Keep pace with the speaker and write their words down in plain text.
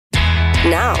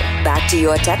Now, back to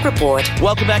your Tech Report.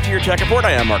 Welcome back to your Tech Report.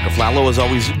 I am Mark Aflalo, as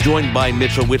always, joined by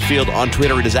Mitchell Whitfield. On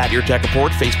Twitter, it is at Your Tech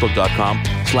Report,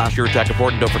 Facebook.com/Your Tech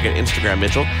Report, and don't forget Instagram,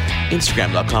 Mitchell,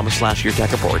 Instagram.com/Your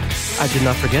Tech Report. I did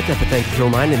not forget that, but thank you for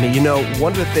reminding me. You know,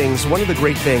 one of the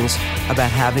great things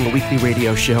about having a weekly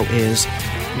radio show is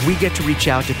we get to reach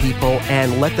out to people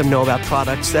and let them know about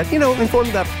products that, inform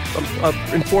them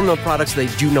of products they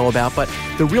do know about, but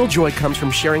the real joy comes from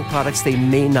sharing products they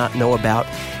may not know about.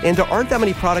 And there aren't that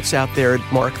many products out there,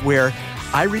 Mark, where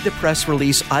I read the press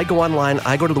release, I go online,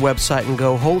 I go to the website and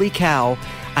go, holy cow,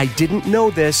 I didn't know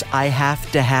this, I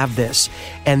have to have this.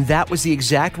 And that was the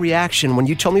exact reaction when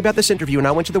you told me about this interview and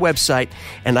I went to the website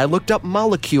and I looked up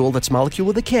Molekule, that's Molecule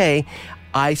with a K.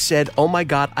 I said, oh my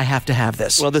God, I have to have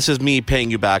this. Well, this is me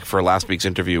paying you back for last week's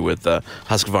interview with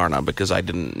Husqvarna because I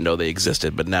didn't know they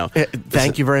existed, but now...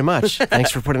 Thank you very much. Thanks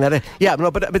for putting that in. Yeah,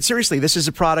 no, but seriously, this is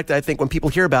a product I think when people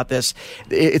hear about this,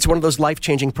 it's one of those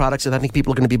life-changing products that I think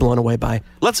people are going to be blown away by.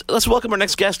 Let's welcome our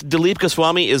next guest. Dilip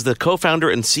Goswami is the co-founder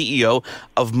and CEO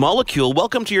of Molekule.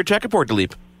 Welcome to your Tech Report,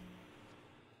 Dilip.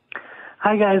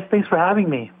 Hi, guys. Thanks for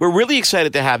having me. We're really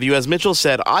excited to have you. As Mitchell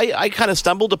said, I kind of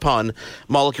stumbled upon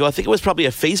Molekule. I think it was probably a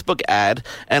Facebook ad,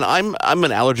 and I'm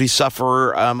an allergy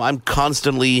sufferer. I'm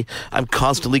constantly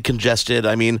congested.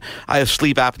 I mean, I have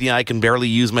sleep apnea. I can barely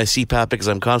use my CPAP because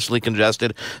I'm constantly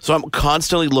congested. So I'm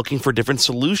constantly looking for different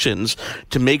solutions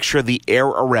to make sure the air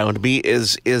around me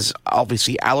is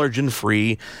obviously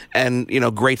allergen-free and,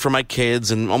 great for my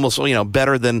kids and almost,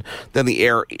 better than the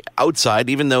air outside,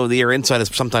 even though the air inside is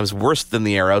sometimes worse than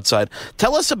the air outside.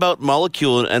 Tell us about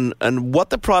Molekule and what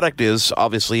the product is,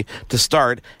 obviously, to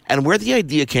start, and where the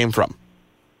idea came from.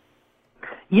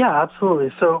 Yeah,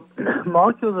 absolutely. So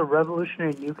Molekule is a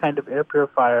revolutionary new kind of air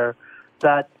purifier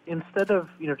that instead of,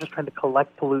 just trying to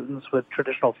collect pollutants with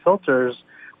traditional filters,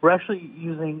 we're actually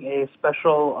using a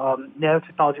special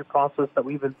nanotechnology process that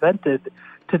we've invented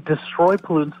to destroy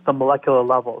pollutants at the molecular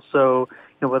level. So,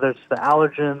 whether it's the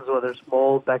allergens, whether it's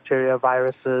mold, bacteria,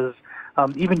 viruses,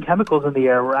 even chemicals in the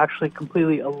air, we're actually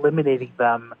completely eliminating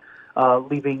them,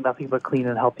 leaving nothing but clean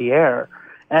and healthy air.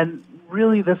 And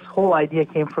really, this whole idea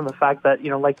came from the fact that,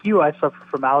 like you, I suffer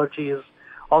from allergies,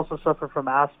 also suffer from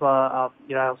asthma,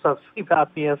 I also have sleep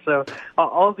apnea. So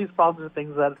all of these problems are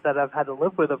things that I've had to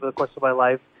live with over the course of my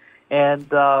life. And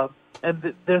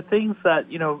they're things that,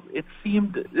 it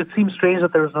seemed strange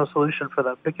that there was no solution for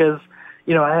them because,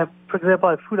 I have, for example,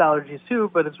 I have food allergies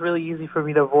too, but it's really easy for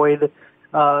me to avoid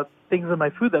things in my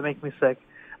food that make me sick.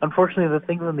 Unfortunately, the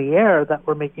things in the air that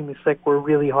were making me sick were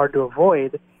really hard to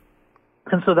avoid.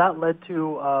 And so that led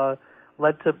to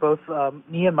both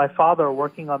me and my father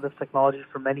working on this technology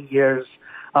for many years.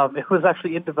 It was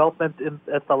actually in development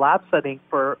at the lab setting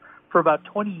for about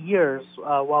 20 years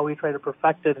while we tried to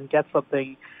perfect it and get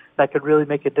something that could really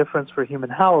make a difference for human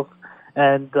health.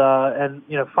 And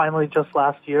finally, just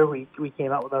last year, we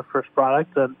came out with our first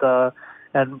product, and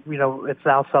it's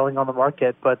now selling on the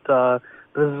market. But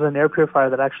this is an air purifier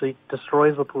that actually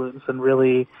destroys the pollutants and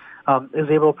really is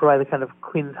able to provide the kind of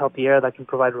clean and healthy air that can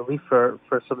provide relief for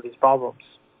some of these problems.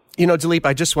 Dilip,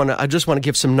 I just want to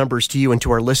give some numbers to you and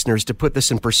to our listeners to put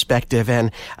this in perspective.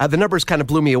 And the numbers kind of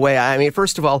blew me away. I mean,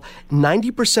 first of all,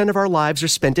 90% of our lives are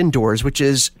spent indoors, which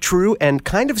is true and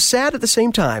kind of sad at the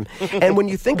same time. And when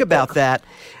you think about that,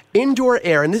 indoor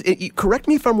air, and correct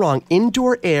me if I'm wrong,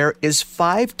 indoor air is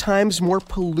 5 times more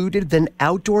polluted than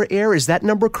outdoor air. Is that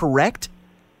number correct?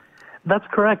 That's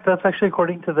correct. That's actually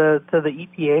according to the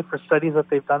EPA for studies that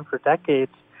they've done for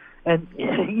decades. And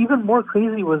even more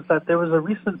crazy was that there was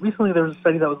recently there was a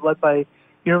study that was led by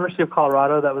University of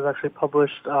Colorado that was actually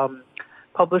published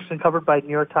and covered by New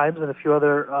York Times and a few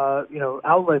other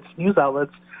news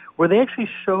outlets, where they actually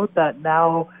showed that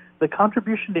now the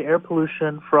contribution to air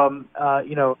pollution from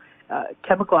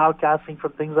chemical outgassing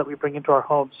from things that we bring into our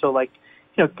homes, so like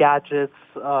gadgets,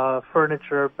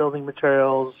 furniture, building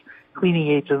materials, cleaning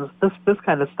agents, this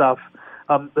kind of stuff,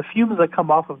 the fumes that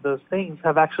come off of those things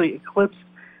have actually eclipsed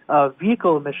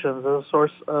vehicle emissions as a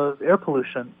source of air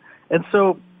pollution. And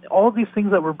so all of these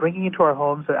things that we're bringing into our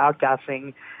homes are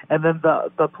outgassing, and then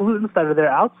the pollutants that are there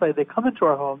outside, they come into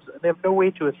our homes and they have no way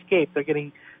to escape.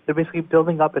 They're basically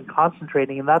building up and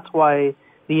concentrating, and that's why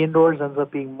the indoors ends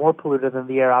up being more polluted than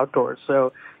the air outdoors.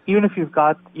 So even if you've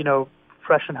got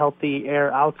fresh and healthy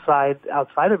air outside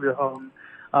of your home,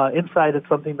 inside it's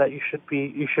something that you should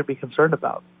be concerned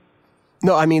about.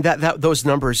 No, I mean, those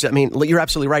numbers, I mean, you're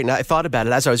absolutely right. And I thought about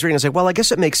it as I was reading. I was like, well, I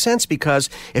guess it makes sense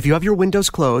because if you have your windows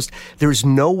closed, there's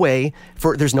nowhere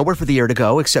for the air to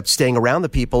go except staying around the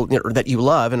people that you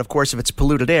love. And of course, if it's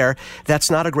polluted air,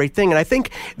 that's not a great thing. And I think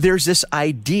there's this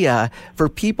idea for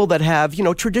people that have,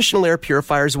 traditional air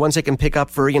purifiers, ones they can pick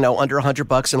up for, under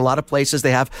 $100. In a lot of places,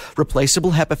 they have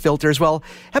replaceable HEPA filters. Well,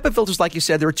 HEPA filters, like you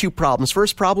said, there are two problems.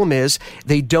 First problem is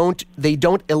they don't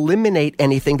eliminate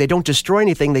anything. They don't destroy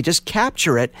anything. They just capture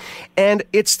it, and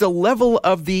it's the level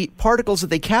of the particles that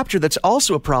they capture that's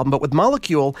also a problem. But with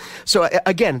Molekule, so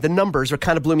again, the numbers are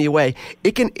kind of blew me away.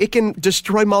 It can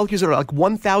destroy molecules that are like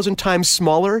 1,000 times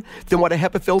smaller than what a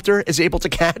HEPA filter is able to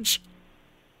catch.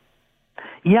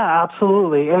 Yeah,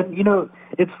 absolutely. And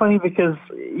it's funny because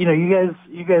you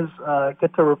guys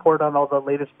get to report on all the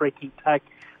latest breaking tech.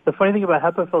 The funny thing about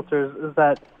HEPA filters is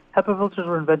that HEPA filters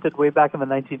were invented way back in the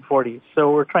 1940s.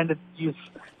 So we're trying to use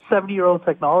 70-year-old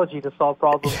technology to solve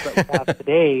problems that we have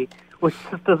today, which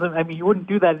just doesn't, I mean, you wouldn't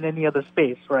do that in any other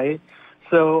space, right?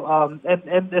 So,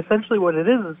 and essentially what it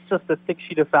is just a thick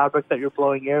sheet of fabric that you're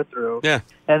blowing air through. Yeah.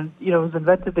 And, it was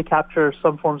invented to capture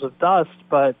some forms of dust,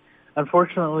 but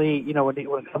unfortunately, when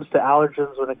it comes to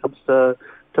allergens, when it comes to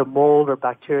mold or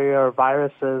bacteria or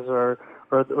viruses or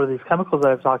these chemicals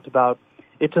that I've talked about,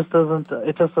 it just doesn't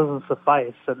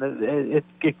suffice. And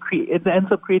it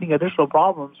ends up creating additional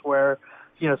problems where,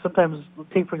 sometimes,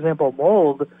 take for example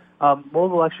mold.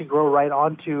 Mold will actually grow right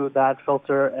onto that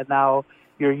filter, and now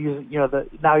you're using,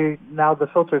 now the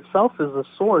filter itself is the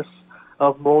source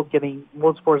of mold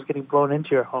spores getting blown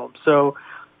into your home. So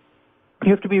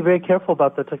you have to be very careful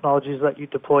about the technologies that you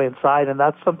deploy inside, and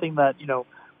that's something that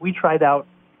we tried out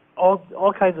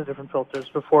all kinds of different filters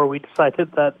before we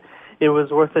decided that it was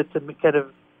worth it to kind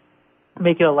of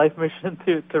make it a life mission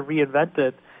to reinvent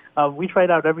it. We tried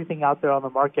out everything out there on the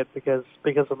market because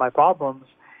of my problems,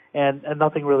 and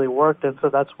nothing really worked. And so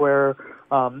that's where,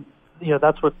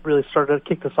 that's what really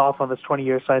kicked us off on this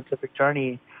 20-year scientific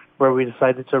journey, where we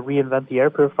decided to reinvent the air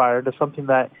purifier into something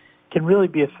that can really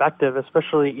be effective.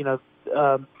 Especially,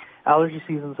 allergy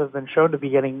seasons have been shown to be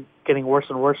getting worse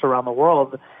and worse around the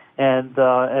world, and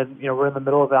we're in the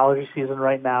middle of allergy season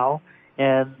right now,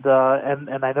 and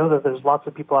I know that there's lots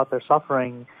of people out there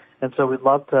suffering. And so we'd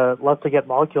love to get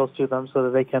molecules to them so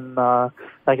that they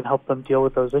can help them deal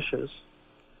with those issues.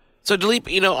 So, Dileep,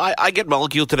 I get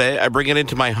Molekule today. I bring it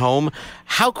into my home.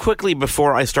 How quickly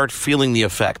before I start feeling the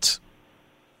effects?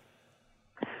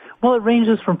 Well, it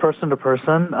ranges from person to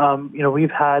person. We've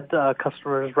had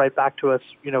customers write back to us,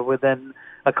 within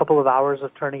a couple of hours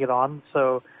of turning it on.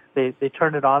 So they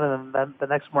turn it on, and then the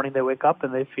next morning they wake up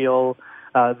and they feel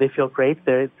great.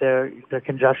 Their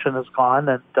congestion is gone,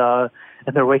 and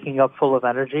they're waking up full of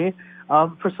energy.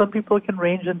 For some people, it can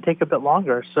range and take a bit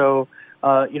longer. So,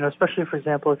 especially for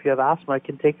example, if you have asthma, it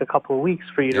can take a couple of weeks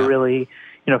for you to really,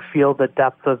 feel the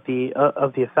depth of the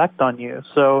effect on you.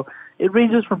 So it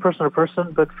ranges from person to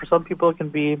person, but for some people, it can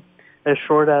be as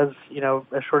short as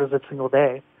a single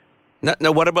day.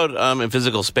 Now, what about in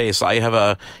physical space? I have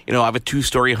a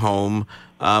 2-story home.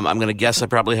 I'm going to guess I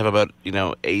probably have about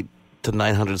 8 to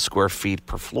 900 square feet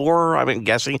per floor. I'm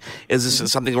guessing. Is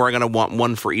this something where I'm going to want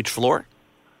one for each floor?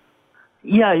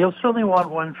 Yeah, you'll certainly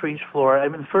want one for each floor. I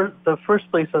mean, the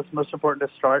first place that's most important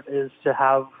to start is to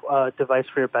have a device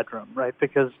for your bedroom, right?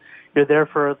 Because you're there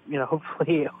for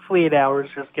hopefully 8 hours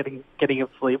just getting a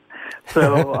sleep.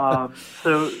 So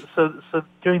so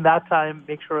during that time,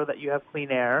 make sure that you have clean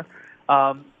air.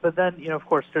 But then of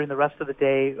course during the rest of the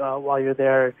day while you're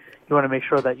there, you want to make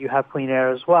sure that you have clean air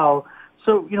as well.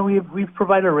 So, we've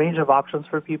provided a range of options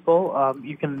for people.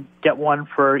 You can get one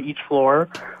for each floor,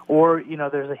 or,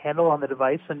 there's a handle on the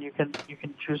device and you can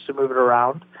choose to move it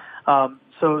around.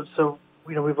 So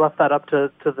we've left that up to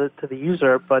the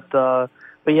user, but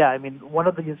yeah, I mean, one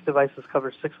of these devices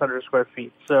covers 600 square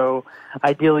feet. So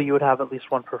ideally you would have at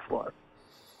least one per floor.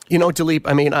 Dileep,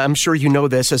 I mean, I'm sure you know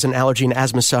this as an allergy and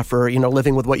asthma sufferer,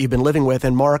 living with what you've been living with,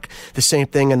 and Mark, the same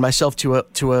thing, and myself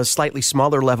to a slightly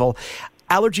smaller level.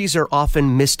 Allergies are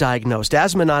often misdiagnosed.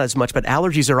 Asthma, not as much, but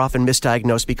allergies are often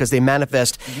misdiagnosed because they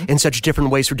manifest in such different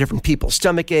ways for different people.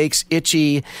 Stomach aches,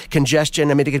 itchy, congestion.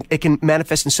 I mean, it can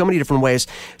manifest in so many different ways.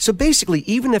 So basically,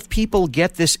 even if people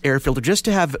get this air filter just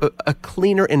to have a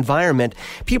cleaner environment,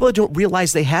 people that don't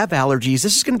realize they have allergies,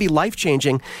 this is going to be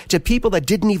life-changing to people that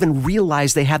didn't even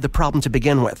realize they had the problem to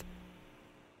begin with.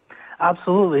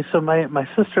 Absolutely. So my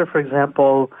sister, for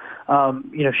example,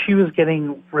 she was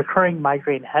getting recurring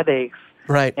migraine headaches.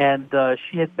 Right. And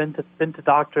she had been to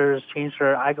doctors, changed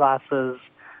her eyeglasses.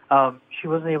 She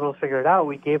wasn't able to figure it out.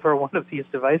 We gave her one of these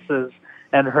devices,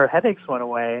 and her headaches went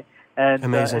away. And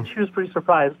Amazing. And she was pretty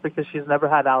surprised because she's never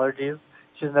had allergies.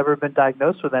 She's never been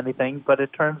diagnosed with anything, but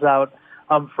it turns out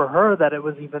for her that it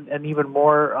was even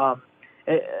more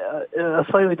a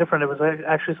slightly different. It was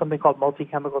actually something called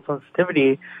multi-chemical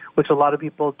sensitivity, which a lot of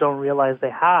people don't realize they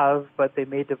have, but they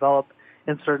may develop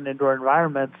in certain indoor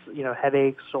environments,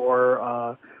 headaches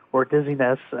or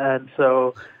dizziness. And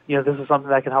so, this is something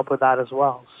that can help with that as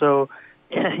well. So,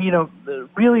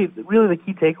 really the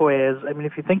key takeaway is,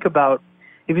 if you think about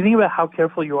how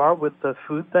careful you are with the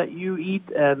food that you eat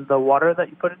and the water that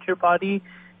you put into your body,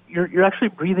 you're actually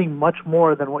breathing much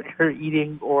more than what you're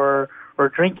eating or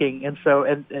drinking. And so,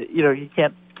 you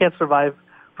can't survive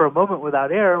for a moment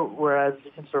without air, whereas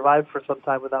you can survive for some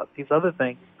time without these other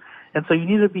things. And so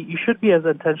you should be as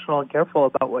intentional and careful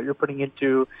about what you're putting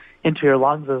into your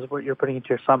lungs as what you're putting into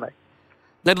your stomach.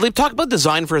 Now, talk about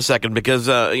design for a second, because,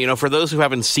 for those who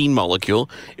haven't seen Molekule,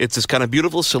 it's this kind of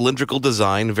beautiful cylindrical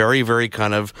design, very, very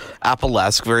kind of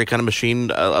Apple-esque, very kind of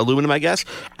machined aluminum, I guess.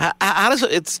 How does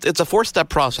it's a 4-step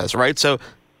process, right? So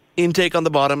intake on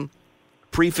the bottom,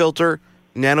 pre-filter,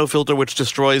 nanofilter, which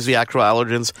destroys the actual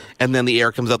allergens, and then the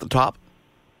air comes out the top?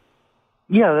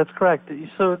 Yeah, that's correct.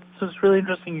 So it's really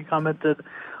interesting you commented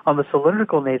on the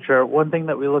cylindrical nature. One thing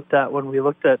that we looked at when we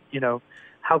looked at,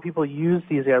 how people use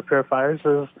these air purifiers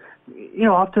is,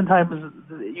 oftentimes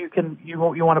you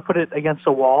want to put it against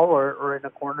a wall or in a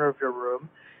corner of your room.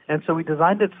 And so we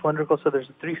designed it cylindrical so there's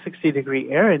a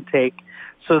 360-degree air intake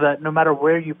so that no matter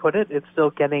where you put it, it's still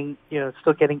getting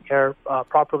air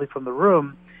properly from the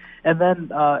room. And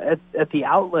then at the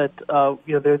outlet,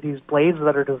 there are these blades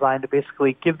that are designed to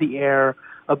basically give the air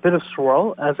a bit of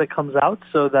swirl as it comes out,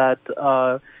 so that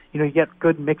you get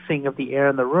good mixing of the air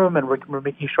in the room, and we're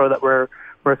making sure that we're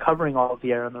covering all of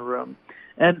the air in the room.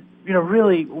 And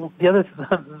really,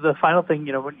 the final thing,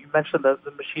 when you mentioned the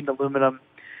machined aluminum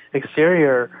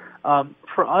exterior,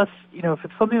 for us, if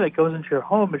it's something that goes into your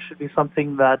home, it should be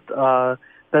something that's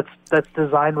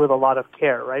designed with a lot of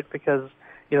care, right? Because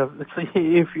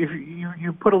if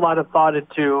you put a lot of thought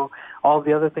into all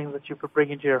the other things that you could bring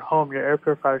into your home, your air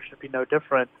purifier should be no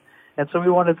different. And so we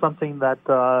wanted something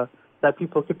that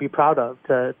people could be proud of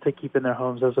to keep in their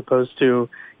homes, as opposed to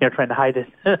trying to hide it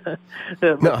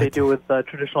like they do with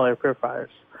traditional air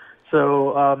purifiers.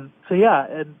 So yeah,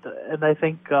 and I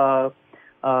think another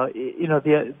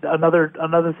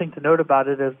thing to note about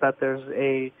it is that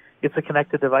it's a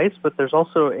connected device, but there's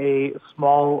also a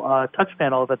small touch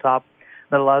panel at the top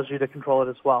that allows you to control it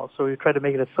as well. So we try to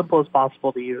make it as simple as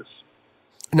possible to use.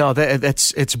 No,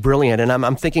 it's brilliant, and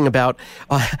I'm thinking about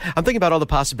all the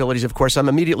possibilities. Of course, I'm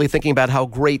immediately thinking about how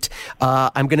great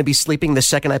I'm going to be sleeping the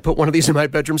second I put one of these in my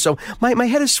bedroom. So my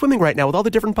head is swimming right now with all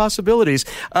the different possibilities.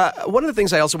 One of the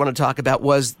things I also want to talk about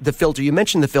was the filter. You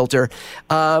mentioned the filter.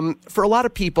 For a lot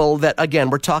of people that, again,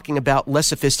 we're talking about less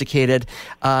sophisticated.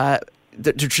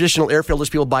 The traditional air filters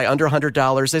people buy under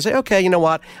 $100. They say, okay, you know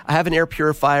what? I have an air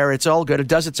purifier. It's all good. It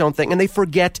does its own thing. And they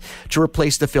forget to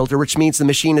replace the filter, which means the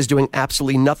machine is doing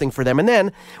absolutely nothing for them. And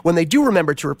then when they do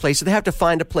remember to replace it, they have to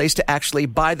find a place to actually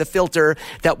buy the filter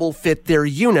that will fit their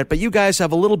unit. But you guys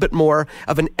have a little bit more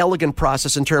of an elegant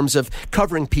process in terms of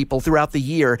covering people throughout the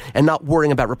year and not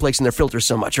worrying about replacing their filters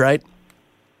so much, right?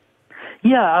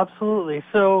 Yeah, absolutely.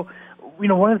 So,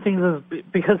 one of the things is,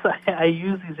 because I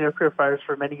used these air purifiers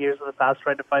for many years in the past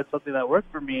trying to find something that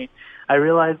worked for me, I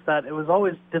realized that it was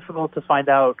always difficult to find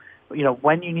out,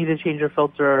 when you need to change your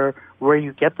filter, where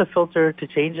you get the filter to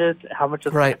change it, how much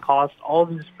it's going to cost, all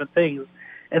these different things.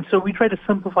 And so we try to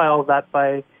simplify all of that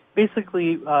by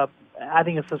basically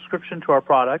adding a subscription to our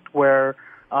product where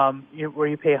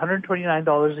you pay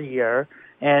 $129 a year,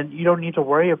 and you don't need to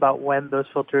worry about when those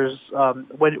filters,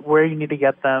 where you need to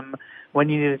get them, when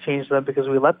you need to change them, because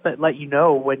we let you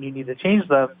know when you need to change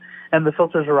them, and the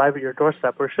filters arrive at your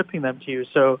doorstep. We're shipping them to you,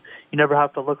 so you never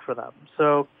have to look for them.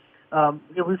 So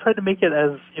we try to make it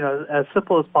as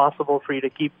simple as possible for you to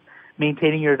keep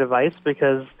maintaining your device,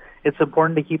 because it's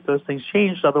important to keep those things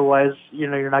changed. Otherwise,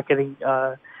 you're not getting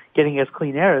as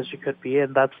clean air as you could be,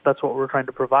 and that's what we're trying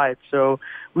to provide. So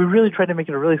we really try to make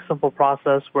it a really simple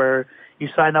process where you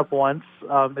sign up once.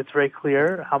 It's very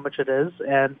clear how much it is,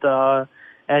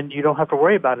 and you don't have to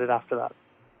worry about it after that.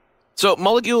 So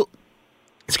Molekule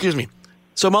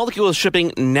is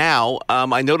shipping now.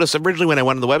 I noticed originally when I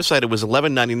went on the website it was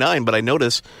 $11.99, but I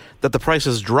noticed that the price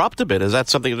has dropped a bit. Is that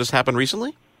something that just happened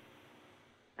recently?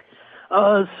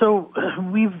 So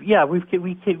we've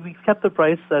kept the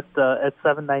price at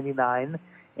 $7.99,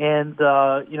 And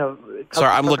sorry,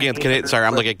 I'm looking at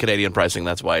Canadian pricing.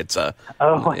 That's why it's I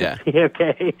see.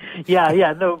 Okay.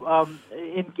 Yeah. No.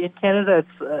 In Canada,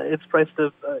 it's priced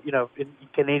in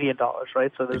Canadian dollars,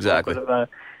 right? So there's exactly a bit of a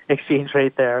exchange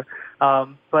rate there.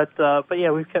 But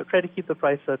yeah, we've tried to keep the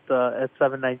price at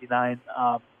 $7.99.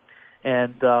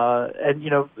 And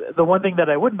the one thing that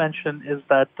I would mention is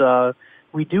that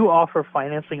we do offer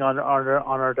financing on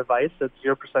our device at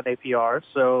 0% APR.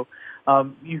 So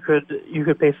you could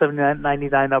pay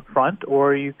 $7.99 up front,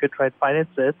 or you could try to finance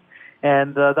it,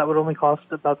 and that would only cost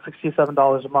about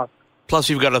 $67 a month. Plus,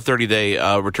 you've got a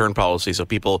 30-day return policy, so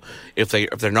people, if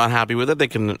they're not happy with it, they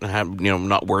can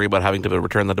not worry about having to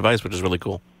return the device, which is really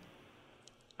cool.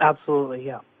 Absolutely,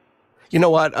 yeah. You know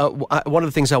what? One of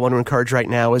the things I want to encourage right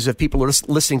now is if people are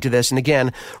listening to this, and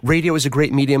again, radio is a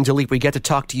great medium. Dilip, we get to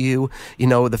talk to you,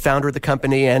 the founder of the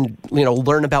company, and,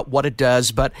 learn about what it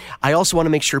does. But I also want to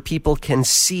make sure people can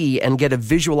see and get a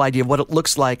visual idea of what it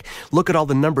looks like. Look at all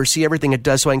the numbers, see everything it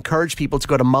does. So I encourage people to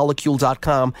go to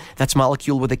Molekule.com. That's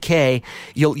Molecule with a K.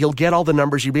 You'll get all the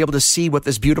numbers. You'll be able to see what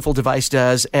this beautiful device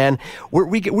does. And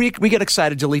we get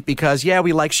excited, Dilip, because,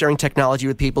 we like sharing technology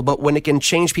with people, but when it can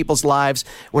change people's lives,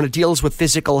 when it deals with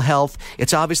physical health,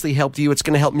 it's obviously helped you. It's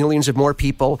going to help millions of more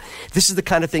people. This is the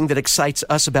kind of thing that excites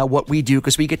us about what we do,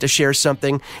 because we get to share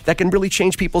something that can really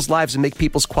change people's lives and make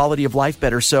people's quality of life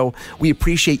better. So we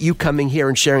appreciate you coming here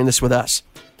and sharing this with us.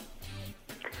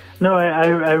 No, I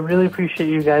really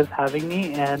appreciate you guys having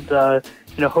me, and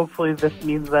hopefully this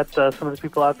means that some of the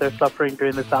people out there suffering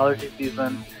during this allergy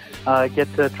season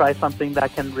get to try something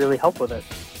that can really help with it.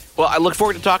 Well, I look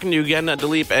forward to talking to you again,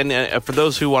 Dilip. And for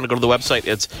those who want to go to the website,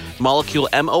 it's Molekule,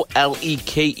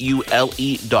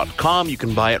 MOLEKULE.com. You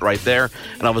can buy it right there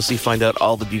and obviously find out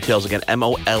all the details again,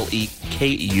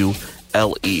 MOLEKULE.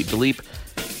 Dilip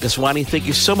Daswani, thank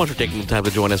you so much for taking the time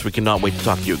to join us. We cannot wait to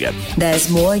talk to you again. There's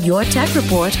more Your Tech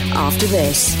Report after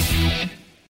this.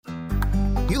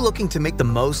 You looking to make the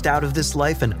most out of this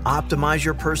life and optimize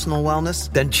your personal wellness?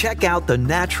 Then check out the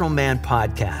Natural Man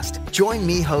Podcast. Join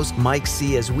me, host Mike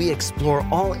C., as we explore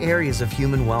all areas of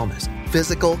human wellness,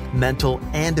 physical, mental,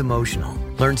 and emotional.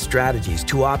 Learn strategies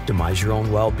to optimize your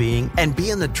own well-being and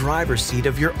be in the driver's seat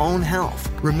of your own health.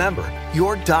 Remember,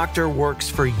 your doctor works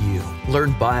for you.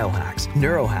 Learn biohacks,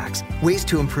 neurohacks, ways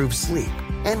to improve sleep,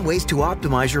 and ways to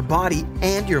optimize your body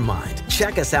and your mind.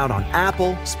 Check us out on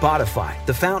Apple, Spotify,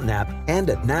 the Fountain app,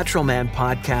 and at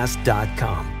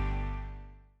naturalmanpodcast.com.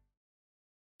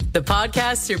 The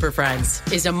Podcast Super Friends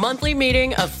is a monthly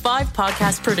meeting of 5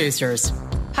 podcast producers.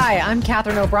 Hi, I'm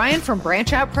Catherine O'Brien from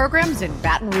Branch Out Programs in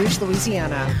Baton Rouge,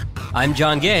 Louisiana. I'm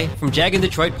John Gay from Jag and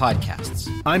Detroit Podcasts.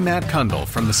 I'm Matt Kundle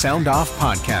from the Sound Off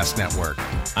Podcast Network.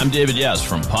 I'm David Yaz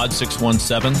from Pod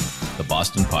 617, the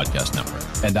Boston Podcast Network.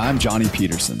 And I'm Johnny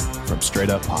Peterson from Straight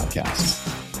Up Podcasts.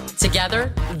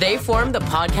 Together, they form the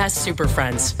Podcast Super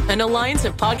Friends, an alliance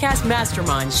of podcast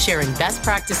masterminds sharing best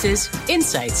practices,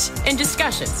 insights, and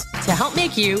discussions to help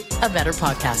make you a better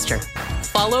podcaster.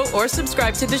 Follow or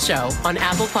subscribe to the show on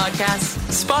Apple Podcasts,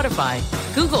 Spotify,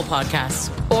 Google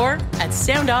Podcasts, or at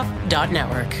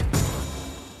soundoff.network.